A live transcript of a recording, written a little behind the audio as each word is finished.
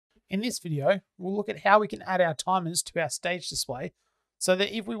In this video, we'll look at how we can add our timers to our stage display so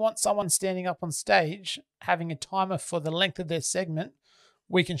that if we want someone standing up on stage having a timer for the length of their segment,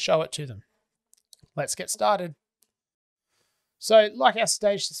 we can show it to them. Let's get started. So like our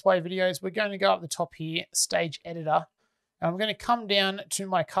stage display videos, we're going to go up the top here, Stage Editor, and I'm going to come down to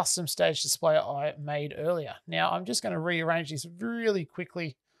my custom stage display I made earlier. Now I'm just going to rearrange this really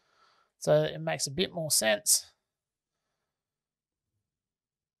quickly so it makes a bit more sense.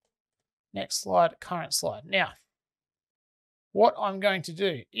 Next slide, current slide. Now, what I'm going to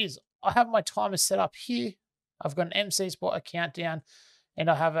do is I have my timer set up here. I've got an MC spot, a countdown, and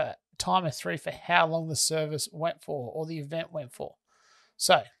I have a timer 3 for how long the service went for or the event went for.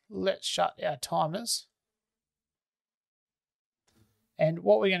 So let's shut our timers. And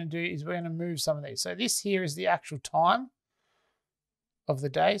what we're going to do is we're going to move some of these. So this here is the actual time of the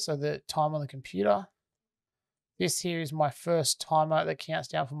day. So the time on the computer. This here is my first timer that counts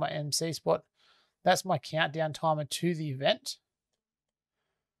down for my MC spot. That's my countdown timer to the event.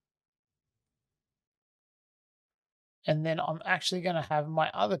 And then I'm actually going to have my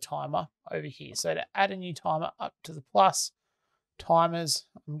other timer over here. So to add a new timer up to the plus, timers,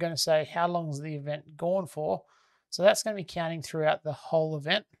 I'm going to say how long is the event gone for. So that's going to be counting throughout the whole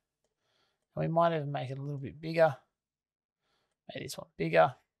event. And we might even make it a little bit bigger. Make this one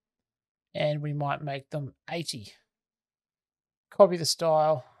bigger. And we might make them 80. Copy the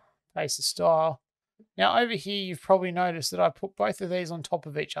style, paste the style. Now over here, you've probably noticed that I put both of these on top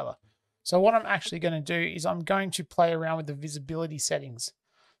of each other. So what I'm actually going to do is I'm going to play around with the visibility settings.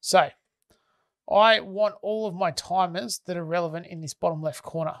 So I want all of my timers that are relevant in this bottom left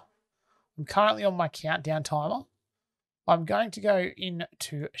corner. I'm currently on my countdown timer. I'm going to go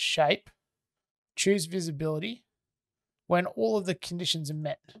into shape, choose visibility when all of the conditions are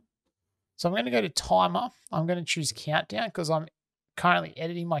met. So I'm going to go to timer. I'm going to choose countdown because I'm currently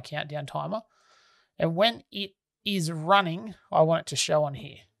editing my countdown timer. And when it is running, I want it to show on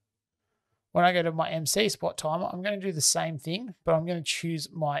here. When I go to my MC spot timer, I'm going to do the same thing, but I'm going to choose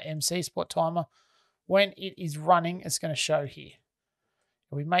my MC spot timer. When it is running, it's going to show here.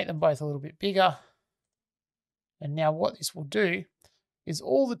 And we make them both a little bit bigger. And now what this will do is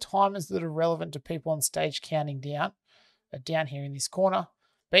all the timers that are relevant to people on stage counting down are down here in this corner.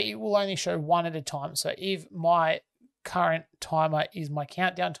 But it will only show one at a time. So if my current timer is my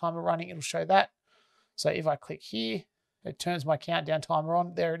countdown timer running, it'll show that. So if I click here, it turns my countdown timer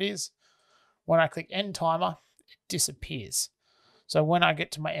on. There it is. When I click end timer, it disappears. So when I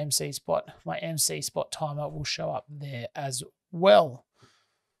get to my MC spot timer will show up there as well.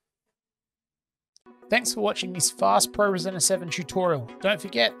 Thanks for watching this fast Propresenter 7 tutorial. Don't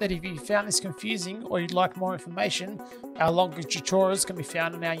forget that if you found this confusing or you'd like more information, our longer tutorials can be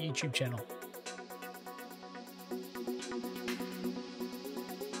found on our YouTube channel.